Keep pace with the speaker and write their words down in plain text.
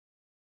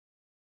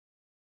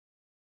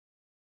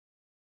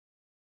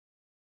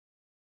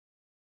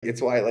It's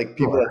why like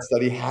people that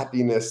study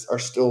happiness are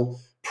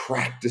still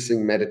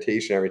practicing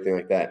meditation, everything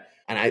like that.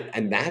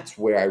 And that's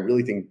where I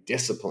really think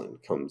discipline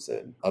comes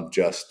in, of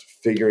just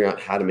figuring out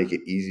how to make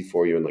it easy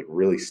for you and like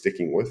really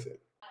sticking with it.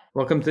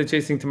 Welcome to the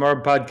Chasing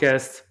Tomorrow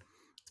podcast.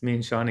 It's me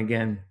and Sean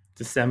again.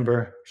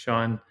 December,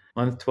 Sean,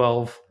 month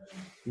 12.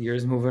 The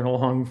year's moving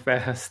along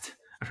fast.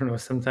 I don't know,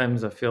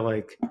 sometimes I feel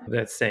like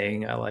that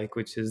saying I like,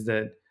 which is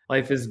that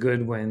life is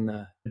good when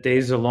the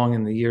days are long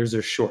and the years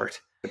are short.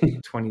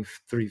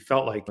 23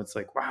 felt like, it's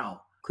like,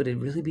 wow, could it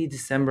really be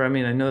December? I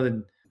mean, I know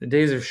that the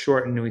days are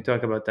short and we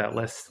talk about that,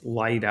 less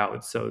light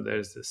out. So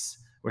there's this,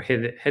 we're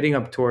heading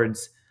up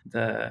towards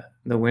the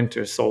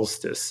winter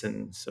solstice.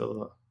 And so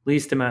the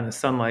least amount of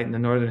sunlight in the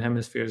northern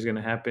hemisphere is going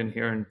to happen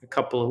here in a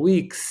couple of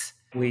weeks.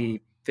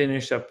 We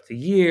finish up the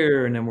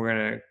year and then we're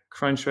going to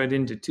crunch right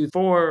into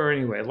 2-4.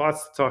 Anyway,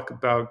 lots to talk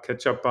about,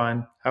 catch up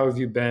on. How have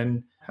you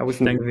been? How was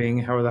Thanksgiving?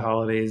 How are the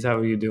holidays? How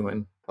are you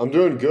doing? I'm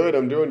doing good.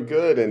 I'm doing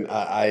good. And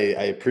I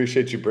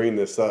appreciate you bringing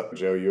this up,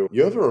 Joe.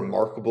 You have a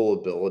remarkable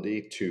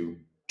ability to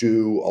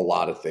do a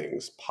lot of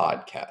things: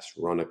 podcast,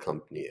 run a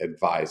company,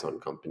 advise on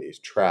companies,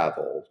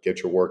 travel,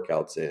 get your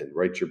workouts in,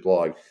 write your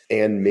blog,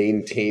 and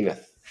maintain a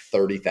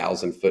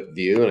 30,000 foot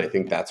view. And I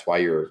think that's why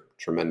you're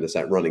tremendous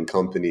at running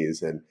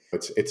companies. And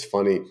it's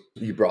funny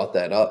you brought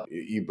that up.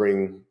 You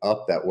bring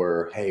up that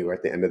we're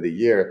at the end of the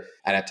year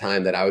at a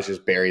time that I was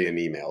just buried in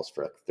emails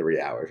for like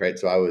 3 hours, right?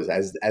 So I was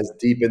as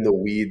deep in the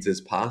weeds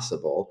as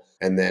possible.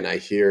 And then I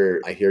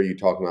hear you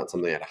talking about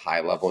something at a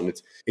high level, and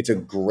it's a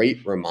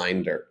great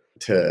reminder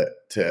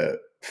to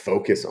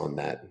focus on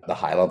that, the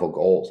high level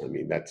goals. I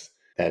mean,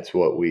 that's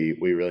what we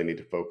really need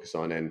to focus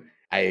on. And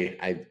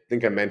I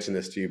think I mentioned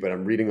this to you, but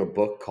I'm reading a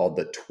book called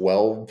The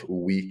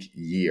 12-Week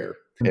Year.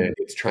 And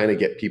it's trying to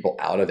get people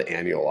out of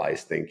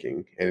annualized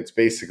thinking. And it's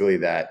basically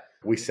that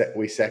we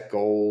set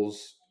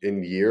goals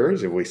in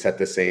years. If we set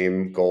the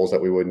same goals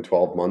that we would in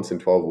 12 months and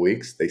 12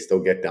 weeks, they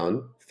still get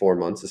done. 4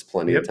 months is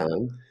plenty of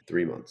time.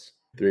 3 months.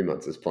 3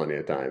 months is plenty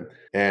of time.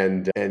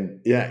 And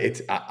yeah,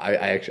 I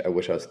actually, I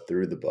wish I was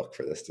through the book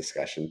for this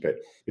discussion, but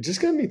it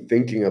just got me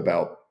thinking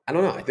about, I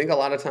don't know. I think a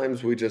lot of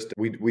times we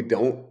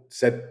don't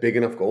set big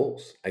enough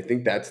goals. I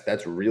think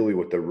that's really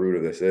what the root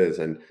of this is.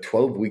 And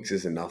 12 weeks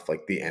is enough.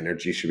 Like the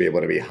energy should be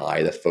able to be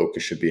high. The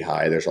focus should be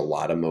high. There's a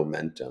lot of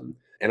momentum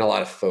and a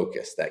lot of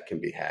focus that can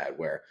be had,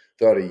 where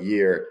throughout a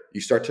year,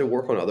 you start to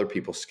work on other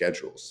people's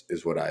schedules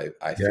is what I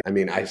think. I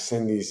mean, I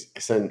send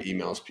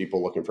emails,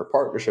 people looking for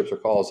partnerships or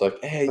calls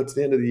like, hey, it's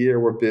the end of the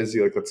year. We're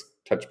busy. Like, let's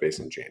touch base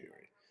in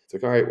January. It's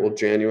like, all right, well,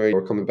 January,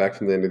 we're coming back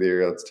from the end of the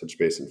year. Let's touch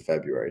base in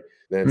February.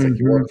 Then it's like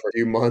you work for a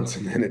few months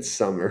and then it's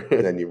summer.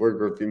 And then you work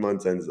for a few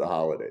months and it's the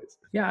holidays.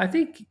 Yeah, I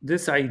think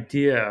this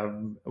idea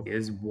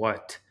is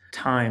what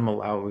time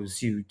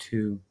allows you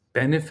to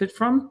benefit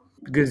from,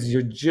 because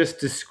you just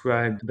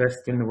described the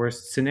best and the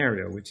worst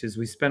scenario, which is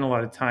we spend a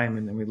lot of time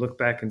and then we look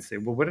back and say,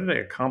 well, what did I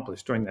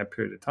accomplish during that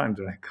period of time?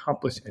 Did I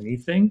accomplish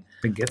anything?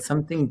 Did I get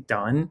something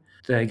done?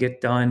 Did I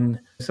get done?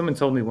 Someone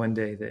told me one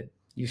day that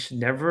you should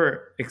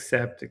never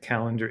accept a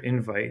calendar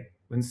invite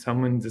when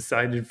someone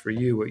decided for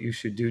you what you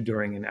should do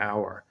during an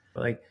hour.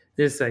 Like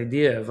this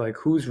idea of like,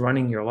 who's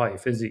running your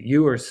life? Is it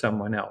you or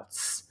someone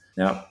else?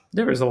 Now,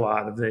 there is a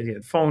lot of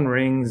the phone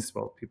rings.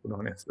 Well, people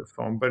don't answer the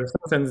phone, but if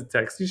someone sends a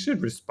text, you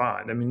should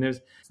respond. I mean,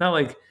 it's not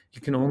like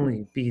you can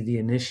only be the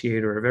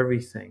initiator of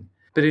everything.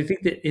 But I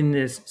think that in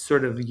this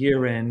sort of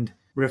year-end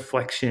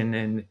reflection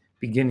and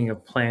beginning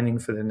of planning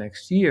for the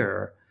next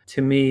year,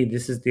 to me,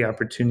 this is the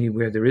opportunity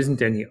where there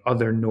isn't any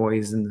other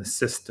noise in the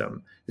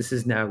system. This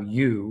is now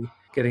you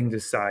getting to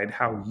decide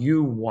how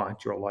you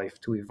want your life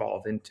to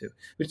evolve into,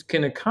 which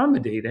can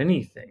accommodate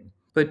anything.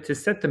 But to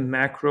set the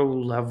macro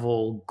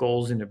level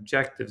goals and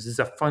objectives is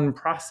a fun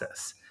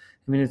process.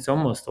 I mean, it's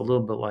almost a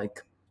little bit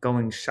like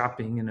going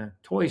shopping in a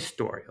toy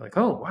store. You're like,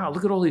 oh, wow,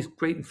 look at all these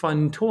great and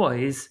fun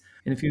toys.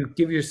 And if you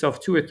give yourself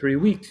 2 or 3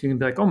 weeks, you can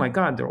be like, oh my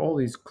God, there are all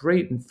these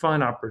great and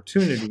fun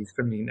opportunities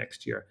for me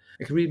next year.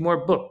 I can read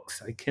more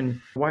books. I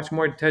can watch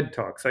more TED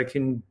Talks. I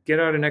can get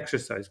out and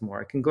exercise more.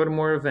 I can go to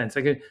more events.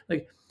 I can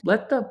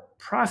let the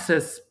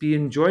process be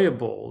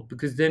enjoyable,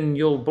 because then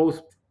you'll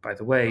both, by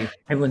the way,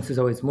 everyone says,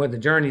 oh, it's more the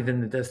journey than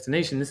the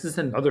destination. This is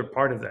another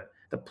part of that.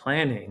 The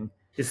planning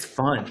is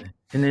fun.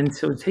 And then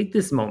so take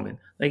this moment,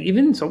 like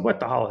even so what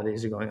the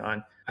holidays are going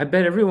on, I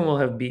bet everyone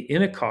will be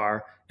in a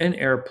car, an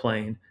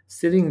airplane,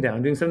 sitting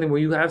down, doing something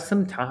where you have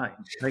some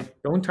time.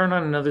 Like don't turn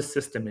on another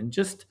system and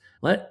just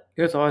let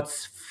your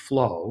thoughts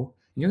flow.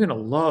 You're going to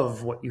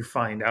love what you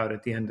find out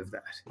at the end of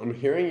that. I'm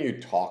hearing you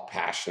talk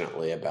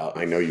passionately about,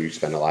 I know you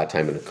spend a lot of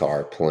time in the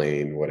car,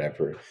 plane,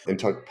 whatever, and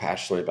talk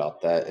passionately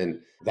about that.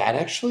 And that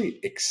actually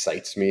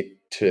excites me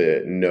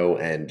to no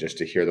end, just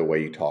to hear the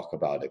way you talk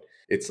about it.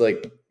 It's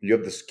like you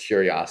have this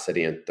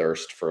curiosity and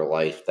thirst for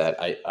life that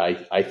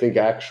I think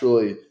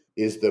actually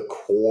is the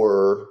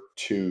core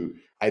to,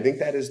 I think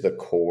that is the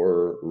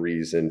core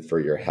reason for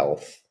your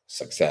health,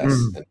 success,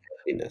 and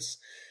happiness.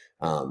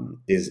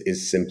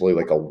 Is simply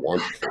like a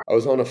want. I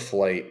was on a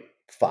flight,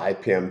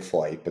 5 p.m.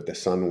 flight, but the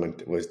sun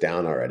was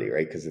down already,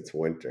 right? Because it's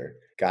winter.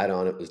 Got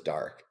on, it was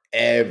dark.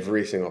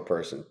 Every single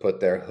person put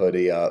their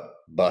hoodie up,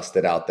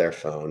 busted out their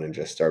phone, and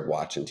just started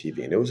watching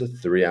TV. And it was a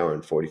 3 hour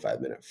and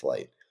 45-minute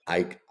flight.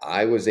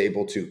 I was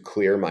able to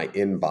clear my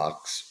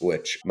inbox,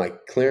 which my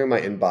clearing my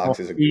Oh, inbox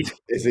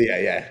is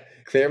a, yeah,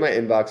 clear my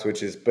inbox,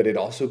 which is, but it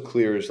also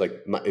clears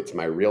like it's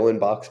my real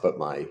inbox, but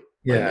my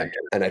yeah,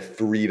 mental, and I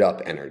freed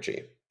up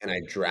energy. And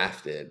I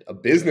drafted a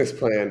business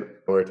plan.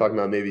 We are talking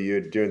about maybe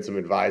you doing some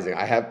advising.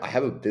 I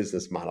have a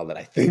business model that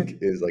I think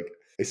is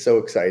so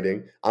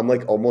exciting. I'm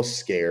like almost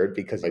scared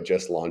because I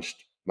just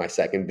launched my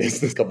second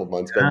business a couple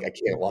months ago. yeah. I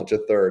can't launch a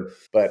third,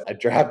 but I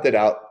drafted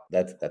out.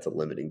 That's a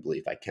limiting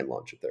belief. I can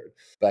launch a third,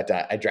 but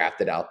I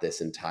drafted out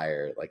this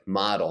entire like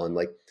model. And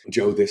like,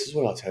 Joe, this is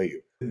what I'll tell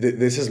you.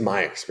 This is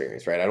my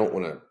experience, right? I don't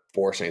want to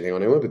force anything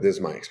on anyone, but this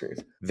is my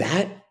experience.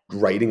 That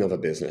writing of a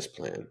business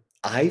plan,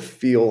 I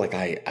feel like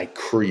I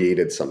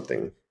created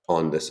something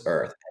on this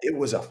earth. It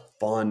was a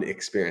fun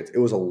experience. It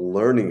was a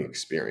learning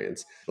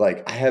experience.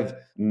 Like I have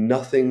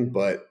nothing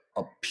but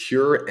a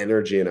pure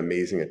energy and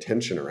amazing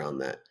attention around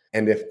that.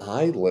 And if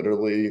I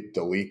literally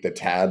delete the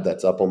tab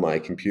that's up on my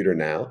computer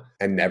now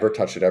and never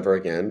touch it ever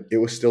again, it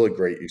was still a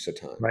great use of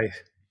time. Right.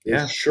 It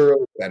was Yeah.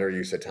 surely a better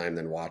use of time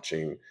than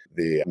watching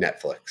the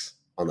Netflix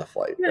on the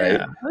flight, right?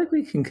 Yeah, I think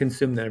we can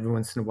consume that every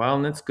once in a while,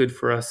 and that's good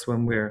for us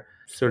when we're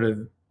sort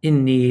of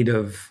in need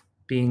of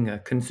being a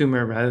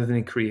consumer rather than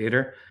a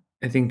creator.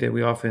 I think that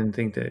we often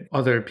think that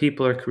other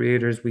people are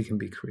creators, we can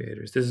be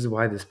creators. This is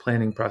why this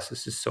planning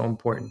process is so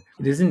important.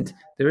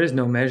 There is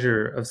no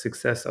measure of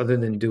success other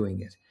than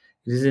doing it.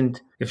 It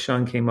isn't if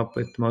Sean came up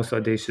with the most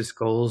audacious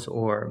goals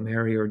or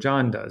Mary or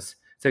John does.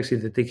 It's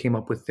actually that they came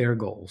up with their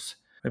goals,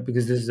 right?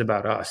 Because this is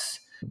about us.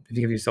 If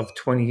you give yourself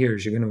 20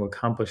 years, you're going to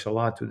accomplish a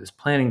lot through this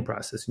planning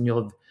process, and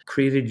you'll have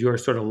created your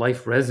sort of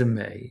life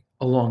resume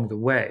along the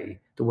way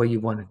you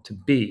want it to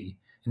be,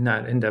 and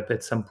not end up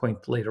at some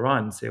point later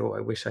on and say, oh,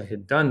 I wish I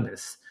had done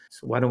this.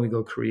 So why don't we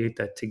go create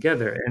that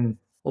together? And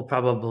we'll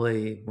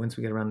probably, once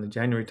we get around the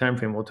January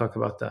timeframe, we'll talk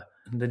about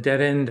the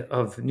dead end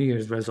of New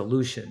Year's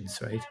resolutions,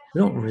 right? We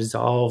don't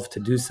resolve to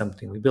do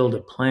something. We build a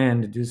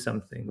plan to do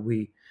something.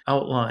 We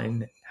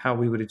outline how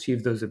we would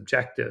achieve those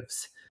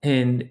objectives.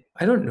 And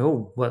I don't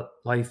know what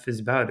life is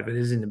about if it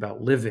isn't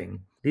about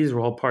living. These are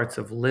all parts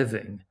of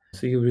living.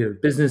 So you read a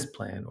business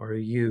plan or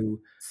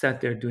you sat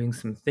there doing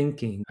some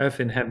thinking. I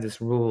often have this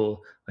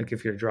rule, like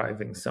if you're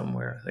driving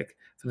somewhere, like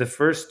for the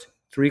first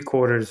 3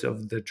 quarters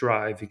of the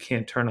drive, you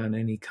can't turn on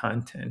any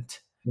content.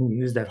 And you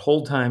use that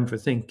whole time for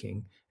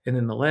thinking. And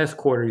in the last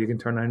quarter, you can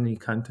turn on any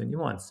content you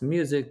want. Some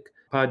music,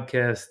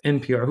 podcast,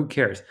 NPR, who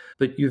cares?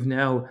 But you've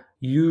now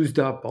used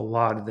up a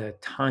lot of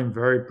that time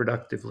very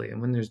productively.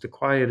 And when there's the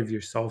quiet of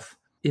yourself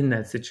in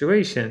that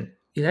situation,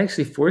 it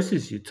actually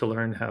forces you to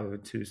learn how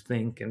to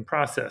think and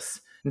process.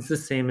 It's the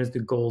same as the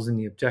goals and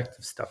the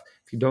objective stuff.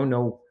 If you don't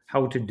know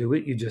how to do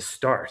it, you just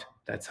start.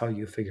 That's how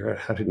you figure out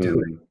how to do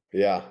it.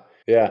 Yeah.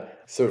 Yeah.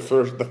 So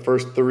for the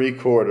first 3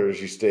 quarters,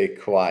 you stay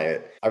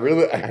quiet. I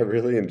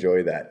really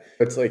enjoy that.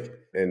 It's like,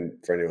 and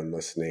for anyone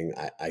listening,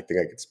 I think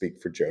I could speak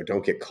for Joe.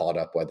 Don't get caught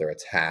up whether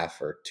it's half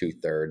or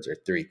 2/3 or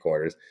 3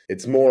 quarters.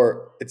 It's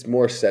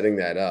more setting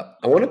that up.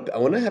 I want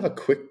to have a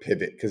quick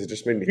pivot because it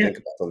just made me Yeah. think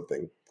about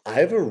something. I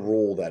have a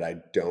rule that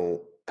I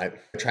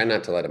try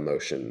not to let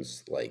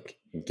emotions like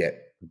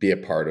be a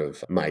part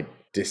of my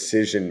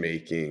decision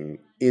making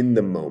in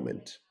the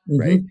moment,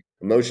 right? Hmm.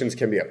 Emotions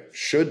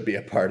should be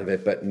a part of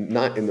it, but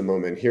not in the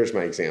moment. Here's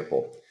my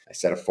example. I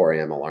set a 4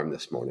 a.m. alarm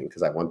this morning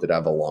because I wanted to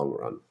have a long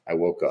run. I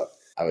woke up,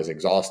 I was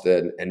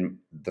exhausted, and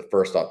the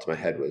first thought to my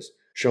head was,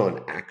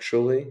 Sean,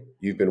 actually,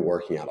 you've been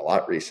working out a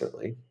lot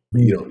recently.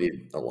 You don't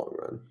need a long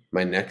run.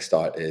 My next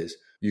thought is,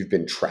 you've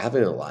been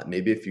traveling a lot.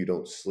 Maybe if you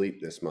don't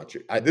sleep this much,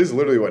 this is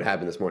literally what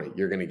happened this morning.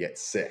 You're going to get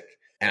sick.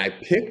 And I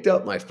picked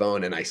up my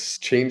phone and I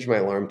changed my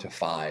alarm to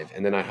 5.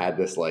 And then I had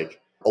this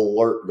like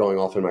alert going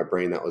off in my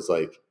brain that was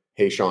like,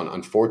 hey, Sean,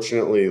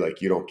 unfortunately,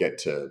 like you don't get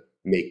to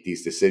make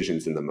these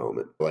decisions in the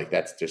moment. Like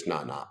that's just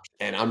not an option.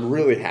 And I'm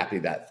really happy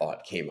that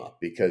thought came up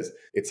because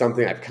it's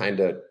something I've kind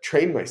of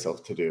trained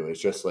myself to do. Is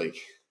just like,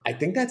 I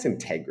think that's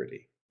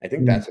integrity. I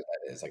think that's what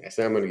that is. Like I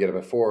said, I'm going to get up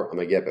at 4. I'm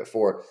going to get up at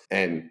 4.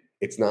 And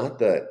it's not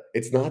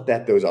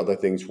that those other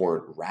things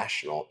weren't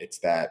rational. It's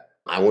that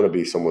I want to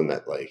be someone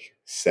that like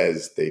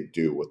says they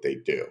do what they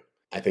do.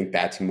 I think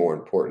that's more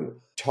important.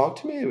 Talk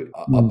to me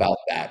about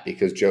that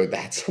because Joe,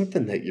 that's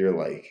something that you're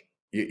like,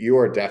 you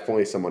are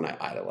definitely someone I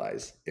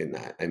idolize in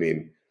that. I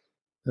mean,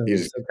 you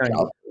That's just so kind.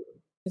 job.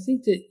 I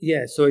think that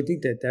yeah, so I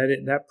think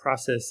that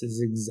process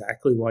is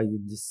exactly why you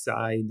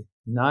decide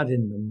not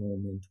in the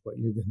moment what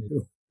you're going to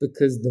do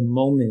because the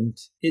moment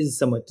is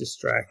somewhat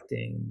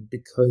distracting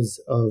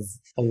because of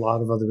a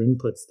lot of other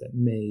inputs that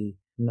may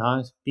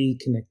not be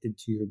connected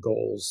to your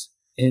goals.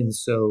 And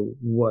so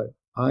what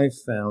I've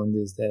found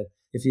is that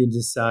if you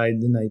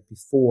decide the night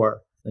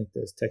before, like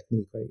this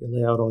technique, right, you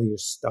lay out all your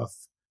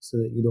stuff so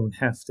that you don't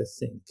have to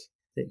think,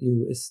 that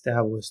you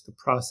establish the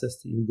process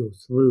that you go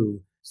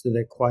through So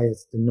that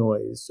quiets the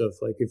noise. So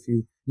if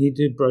you need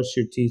to brush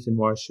your teeth and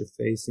wash your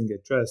face and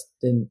get dressed,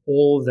 then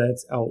all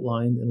that's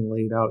outlined and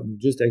laid out, and you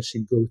just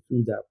actually go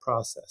through that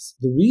process.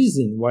 The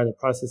reason why the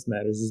process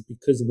matters is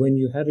because when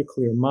you had a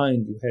clear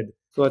mind, you had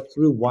thought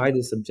through why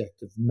this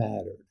objective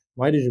mattered.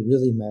 Why did it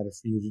really matter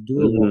for you to do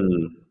a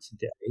long Mm.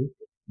 today? It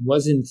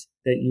wasn't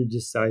that you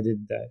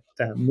decided that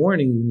that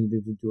morning you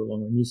needed to do a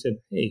long one. You said,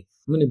 hey,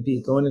 I'm going to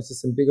be going into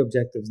some big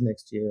objectives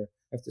next year.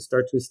 I have to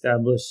start to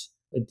establish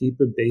a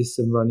deeper base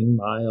of running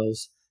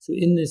miles. So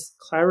in this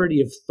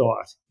clarity of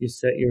thought, you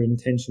set your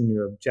intention,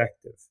 your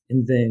objective,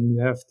 and then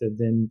you have to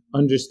then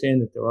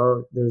understand that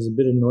there's a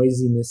bit of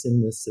noisiness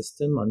in the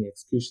system on the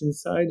execution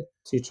side.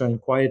 So you try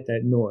and quiet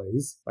that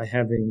noise by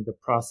having the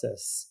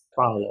process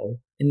follow.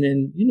 And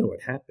then you know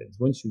what happens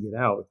once you get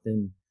out,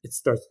 then it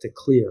starts to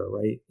clear,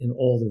 right? And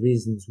all the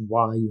reasons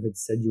why you had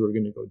said you were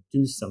going to go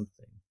do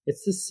something.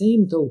 It's the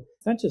same though.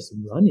 It's not just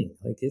running.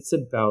 Like it's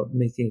about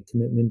making a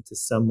commitment to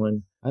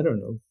someone, I don't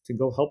know, to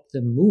go help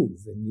them move.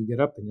 And you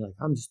get up and you're like,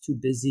 I'm just too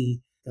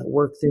busy, got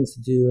work things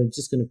to do. I'm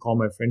just going to call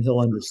my friend. He'll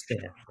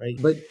understand, right?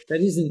 But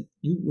that isn't,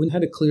 you, when you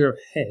had a clear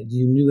head,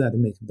 you knew how to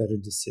make a better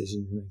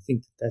decision. And I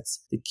think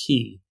that's the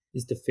key,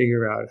 is to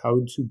figure out how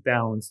to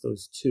balance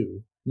those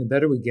two. And the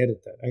better we get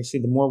at that, actually,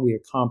 the more we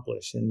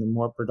accomplish and the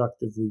more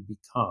productive we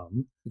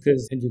become.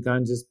 Because had you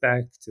gone just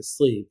back to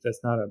sleep, that's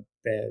not a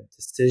bad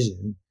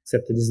decision,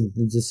 except it isn't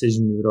the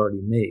decision you had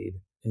already made.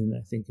 And I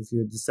think if you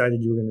had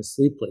decided you were going to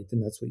sleep late, then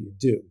that's what you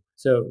do.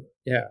 So,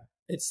 yeah,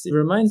 it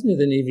reminds me of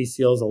the Navy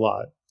SEALs a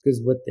lot, because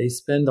what they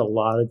spend a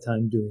lot of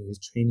time doing is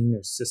training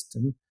their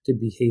system to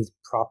behave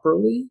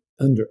properly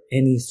under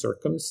any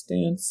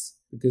circumstance,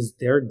 because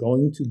they're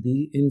going to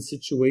be in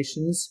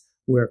situations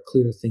where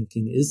clear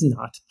thinking is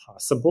not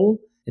possible,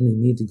 and they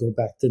need to go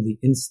back to the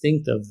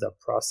instinct of the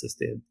process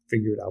they had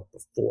figured out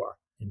before.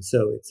 And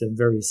so it's a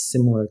very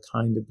similar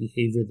kind of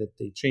behavior that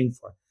they train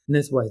for. And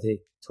that's why they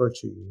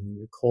torture you. You know,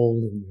 you're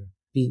cold and you're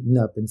beaten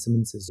up, and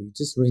someone says, you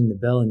just ring the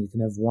bell and you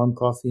can have warm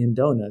coffee and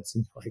donuts.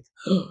 And you're like,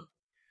 oh.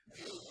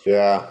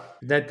 Yeah.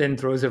 That then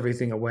throws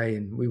everything away,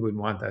 and we would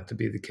want that to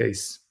be the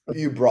case.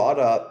 You brought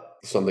up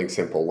something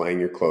simple, laying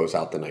your clothes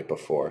out the night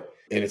before.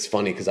 And it's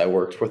funny because I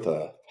worked with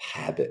a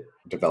habit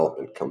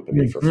development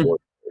company for Mm-hmm. 4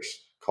 years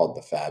called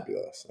The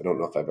Fabulous. I don't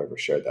know if I've ever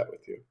shared that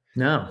with you.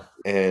 No.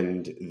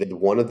 And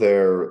one of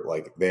their,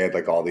 like, they had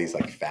like all these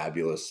like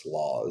fabulous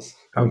laws.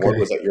 And one Okay.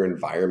 was that your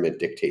environment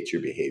dictates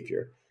your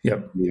behavior.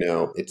 Yep. You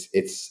know,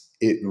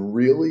 it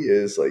really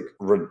is like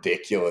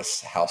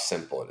ridiculous how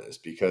simple it is,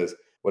 because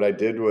what I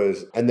did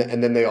was, and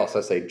then they also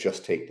say,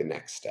 just take the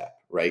next step,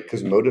 right?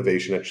 Because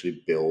motivation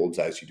actually builds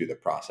as you do the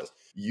process.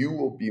 You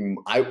will be,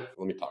 let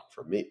me talk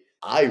for me.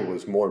 I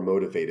was more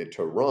motivated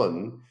to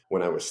run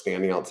when I was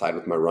standing outside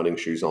with my running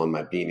shoes on,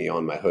 my beanie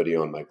on, my hoodie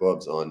on, my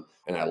gloves on,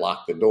 and I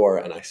locked the door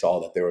and I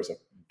saw that there was a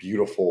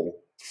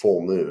beautiful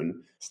full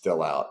moon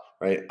still out,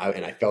 right?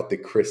 And I felt the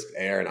crisp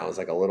air and I was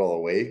like a little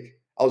awake.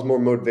 I was more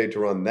motivated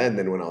to run then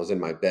than when I was in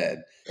my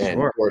bed. And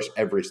Sure. of course,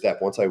 every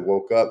step, once I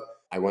woke up,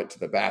 I went to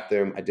the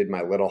bathroom. I did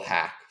my little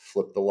hack,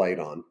 flipped the light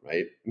on,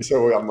 right? And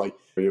so I'm like,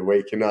 you're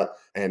waking up,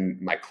 and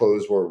my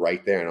clothes were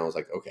right there. And I was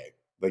like, okay,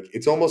 like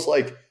it's almost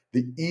like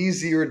the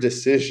easier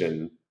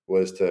decision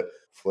was to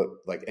flip,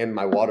 like, and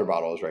my water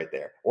bottle is right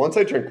there. Once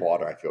I drink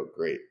water, I feel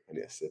great. I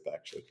need a sip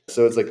actually.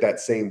 So it's like that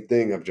same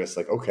thing of just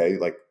like, okay,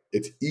 like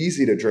it's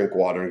easy to drink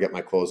water and get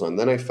my clothes on.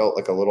 Then I felt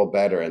like a little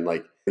better. And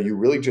like, you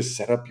really just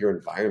set up your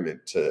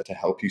environment to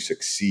help you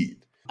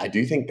succeed. I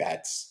do think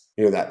that's,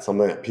 you know, that's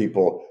something that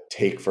people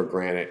take for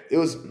granted. It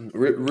was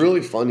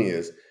really funny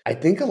is I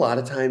think a lot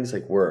of times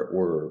like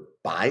we're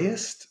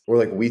biased, or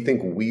like we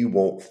think we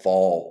won't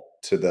fall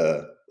to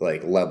the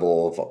like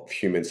level of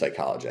human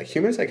psychology. Like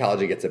human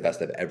psychology gets the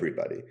best of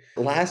everybody.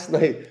 Last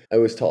night I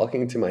was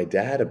talking to my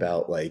dad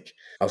about like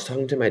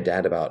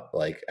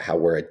how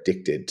we're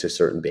addicted to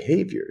certain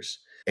behaviors,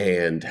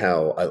 and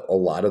how a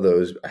lot of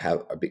those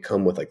have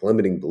become with like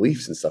limiting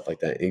beliefs and stuff like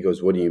that. And he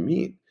goes, what do you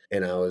mean?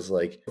 And I was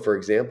like, for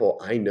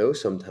example, I know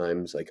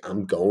sometimes like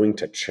I'm going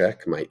to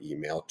check my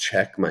email,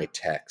 check my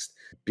text,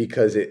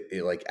 because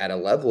it like at a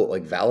level, it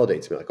like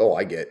validates me, like, oh,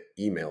 I get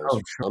emails.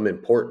 Oh, sure. I'm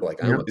important.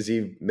 Like I'm Yep. a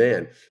busy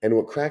man. And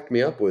what cracked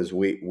me up was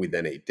we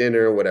then ate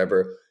dinner,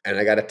 whatever. And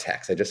I got a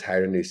text. I just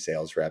hired a new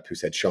sales rep who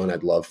said, Sean,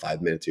 I'd love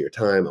 5 minutes of your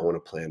time. I want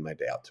to plan my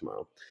day out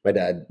tomorrow. My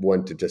dad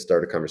wanted to just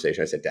start a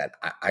conversation. I said, Dad,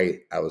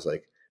 I was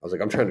like,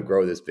 I'm trying to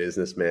grow this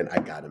business, man. I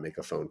got to make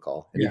a phone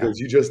call. And he Yeah. goes,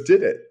 you just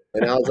did it.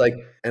 And I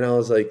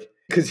was like,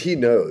 because he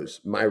knows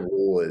my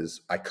rule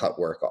is I cut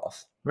work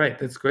off. Right.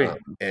 That's great.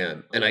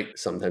 And I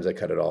sometimes I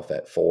cut it off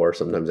at 4,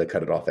 sometimes I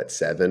cut it off at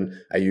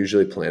 7. I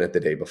usually plan it the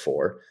day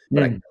before,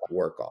 but I Mm. cut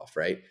work off,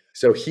 right?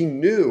 So he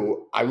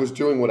knew I was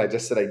doing what I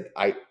just said.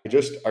 I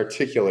just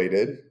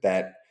articulated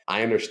that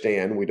I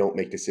understand we don't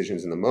make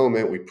decisions in the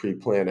moment, we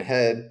pre-plan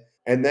ahead.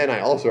 And then I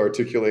also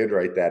articulated,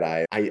 right, that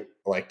I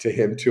like to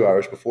him 2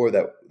 hours before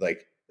that,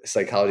 like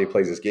psychology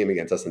plays this game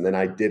against us. And then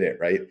I did it,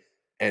 right?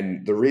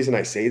 And the reason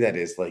I say that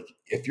is like,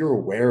 if you're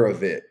aware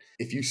of it,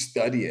 if you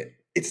study it,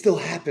 it still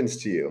happens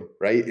to you,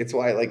 right? It's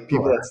why like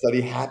people Sure. that study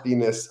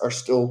happiness are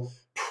still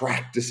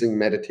practicing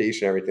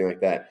meditation, everything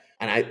like that.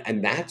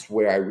 And that's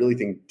where I really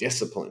think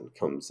discipline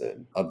comes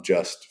in, of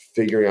just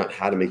figuring out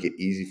how to make it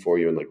easy for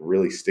you and like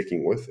really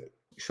sticking with it.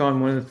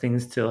 Sean, one of the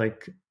things to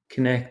like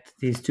connect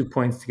these 2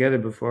 points together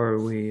before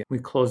we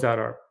close out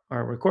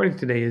our recording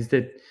today is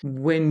that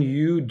when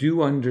you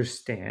do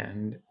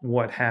understand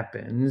what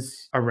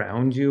happens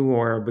around you,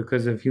 or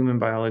because of human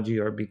biology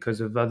or because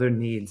of other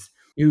needs,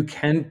 you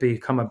can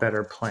become a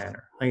better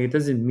planner. Like, it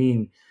doesn't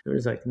mean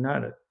there's like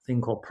not a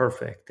thing called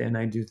perfect. And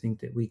I do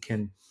think that we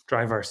can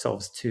drive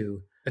ourselves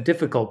to a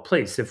difficult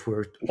place if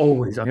we're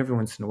always, every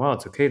once in a while,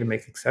 it's okay to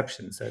make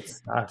exceptions.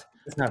 It's not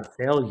a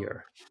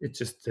failure. It's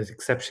just that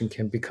exception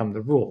can become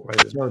the rule, right?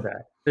 There's no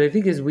that. But I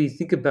think as we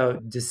think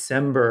about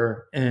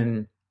December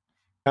and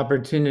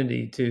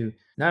opportunity to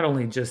not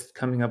only just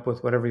coming up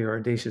with whatever your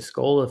audacious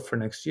goal is for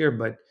next year,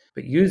 but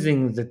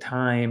using the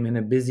time in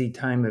a busy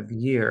time of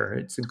year,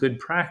 it's a good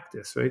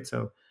practice, right?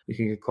 So we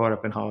can get caught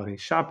up in holiday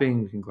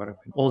shopping, we can get caught up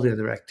in all the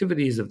other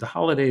activities of the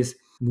holidays.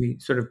 We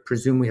sort of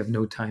presume we have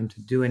no time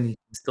to do anything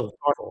still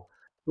thoughtful,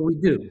 but we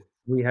do.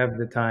 We have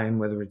the time,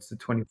 whether it's the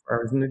 24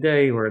 hours in the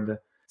day or the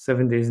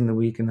 7 days in the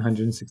week and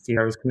 160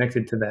 hours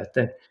connected to that,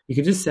 that you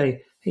can just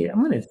say, hey,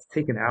 I'm going to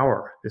take an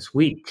hour this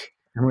week.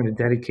 I'm going to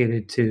dedicate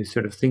it to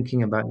sort of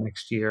thinking about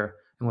next year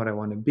and what I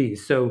want to be.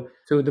 So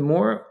the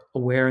more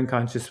aware and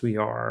conscious we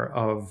are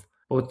of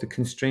both the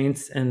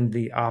constraints and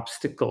the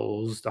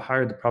obstacles, the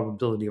higher the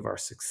probability of our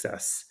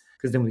success,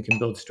 because then we can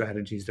build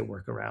strategies that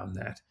work around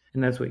that.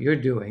 And that's what you're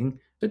doing.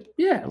 But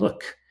yeah,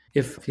 look,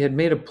 if you had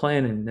made a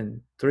plan and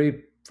then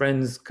three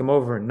friends come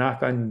over and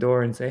knock on the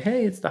door and say,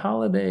 hey, it's the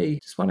holiday,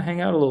 just want to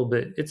hang out a little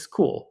bit, it's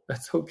cool.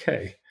 That's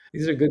okay.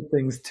 These are good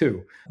things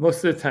too.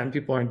 Most of the time,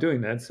 people aren't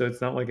doing that. So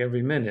it's not like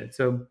every minute.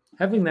 So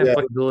having that Yeah.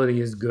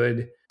 flexibility is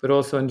good, but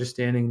also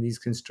understanding these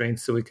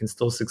constraints so we can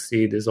still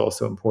succeed is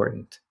also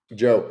important.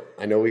 Joe,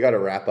 I know we got to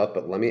wrap up,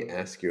 but let me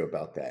ask you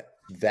about that.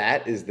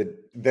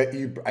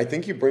 I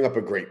think you bring up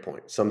a great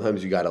point.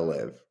 Sometimes you got to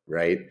live,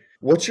 right?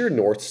 What's your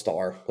North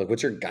Star? Like,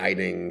 what's your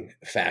guiding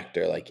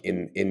factor, like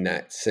in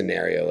that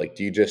scenario? Like,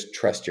 do you just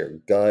trust your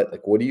gut?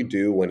 Like, what do you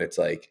do when it's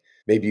like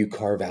maybe you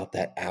carve out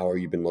that hour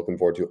you've been looking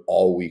forward to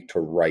all week to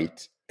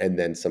write, and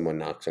then someone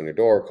knocks on your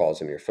door,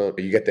 calls on your phone,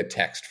 or you get the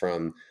text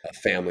from a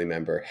family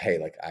member, hey,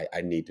 like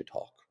I need to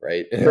talk,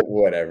 right?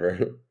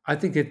 Whatever. I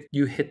think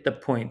you hit the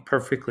point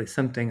perfectly,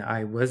 something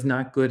I was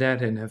not good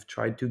at and have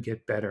tried to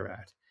get better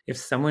at. If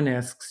someone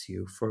asks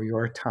you for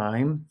your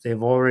time,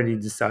 they've already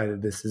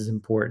decided this is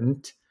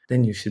important,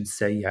 then you should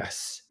say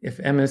yes. If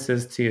Emma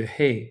says to you,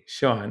 hey,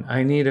 Sean,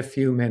 I need a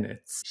few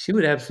minutes, she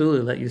would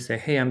absolutely let you say,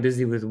 hey, I'm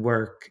busy with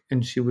work,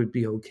 and she would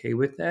be okay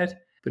with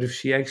that. But if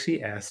she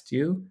actually asked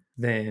you,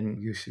 then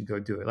you should go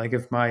do it. Like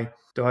if my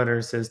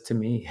daughter says to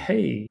me,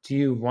 hey, do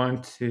you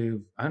want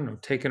to, I don't know,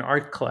 take an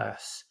art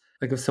class?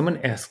 Like if someone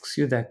asks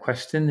you that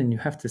question, then you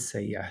have to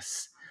say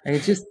yes. I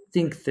just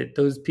think that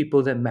those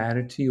people that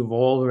matter to you have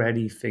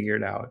already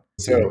figured out.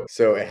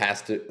 So it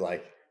has to,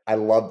 like, I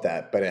love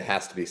that, but it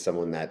has to be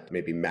someone that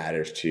maybe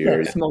matters to you.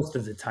 That's most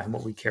of the time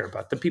what we care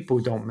about. The people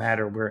who don't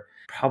matter, we're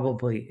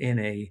probably in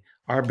a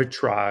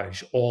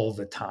arbitrage all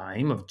the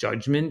time of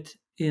judgment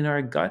in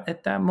our gut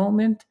at that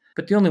moment.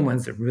 But the only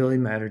ones that really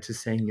matter to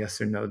saying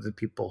yes or no, the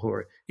people who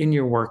are in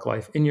your work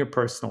life, in your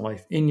personal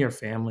life, in your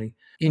family,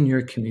 in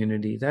your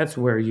community. That's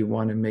where you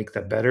want to make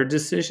the better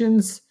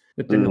decisions.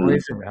 With the Mhm.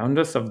 noise around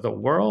us of the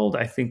world,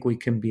 I think we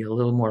can be a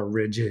little more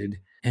rigid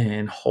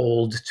and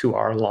hold to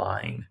our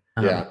line.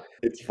 Yeah,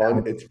 it's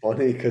fun. It's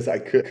funny because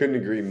couldn't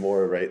agree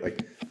more. Right,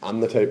 like I'm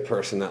the type of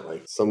person that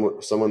like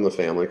someone in the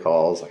family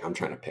calls, like I'm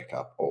trying to pick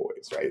up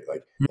always, right?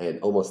 Like,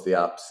 and almost the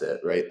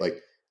opposite, right?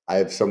 Like I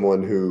have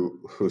someone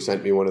who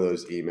sent me one of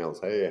those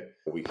emails. Hey,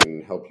 we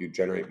can help you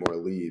generate more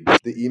leads.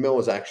 The email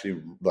was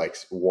actually like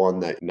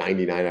one that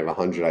 99 out of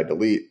 100 I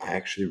delete. I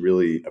actually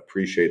really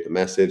appreciate the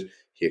message.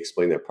 He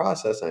explained their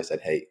process, and I said,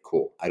 hey,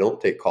 cool. I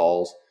don't take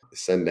calls.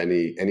 Send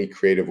any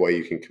creative way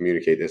you can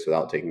communicate this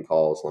without taking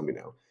calls. Let me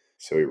know.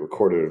 So he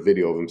recorded a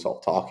video of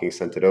himself talking,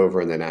 sent it over,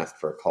 and then asked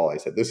for a call. I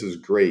said, this is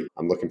great.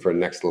 I'm looking for a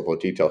next level of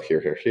detail here,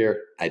 here,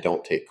 here. I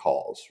don't take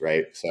calls,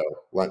 right? So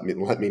let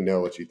me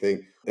know what you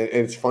think. And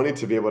it's funny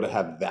to be able to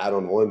have that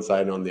on one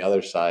side and on the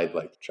other side,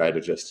 like try to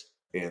just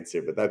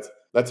answer. But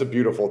that's a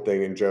beautiful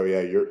thing. And Joe,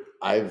 yeah,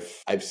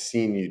 I've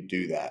seen you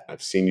do that.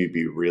 I've seen you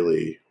be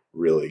really,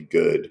 really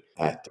good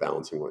at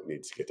balancing what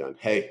needs to get done.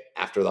 Hey,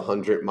 after the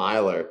 100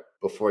 miler,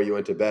 before you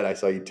went to bed, I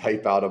saw you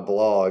type out a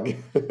blog.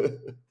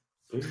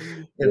 Yeah,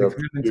 the For a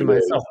commitment to few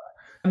days. myself.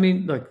 I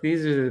mean, look,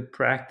 these are the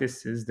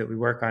practices that we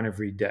work on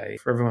every day.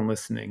 For everyone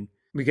listening,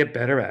 we get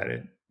better at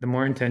it. The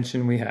more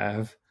intention we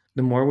have,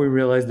 the more we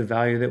realize the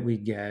value that we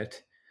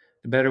get,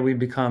 the better we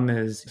become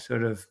as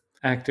sort of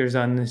actors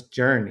on this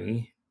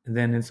journey,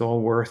 then it's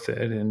all worth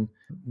it. And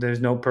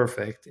there's no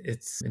perfect.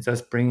 It's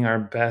us bringing our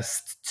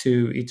best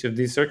to each of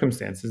these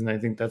circumstances. And I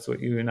think that's what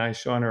you and I,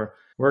 Sean, are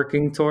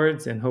working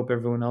towards and hope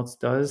everyone else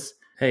does.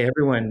 Hey,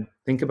 everyone,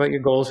 think about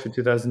your goals for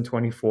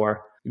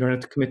 2024. You don't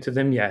have to commit to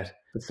them yet,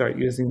 but start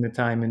using the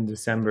time in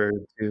December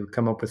to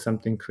come up with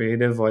something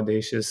creative,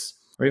 audacious,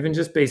 or even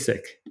just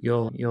basic,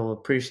 you'll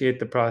appreciate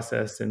the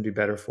process and be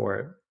better for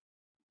it.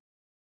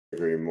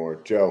 Agree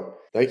more. Joe,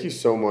 thank you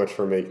so much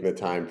for making the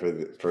time for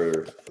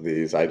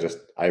these. I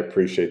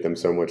appreciate them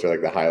so much. I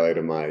like the highlight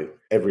of my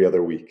every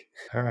other week.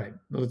 All right.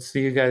 Let's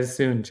see you guys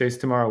soon. Chase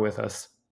tomorrow with us.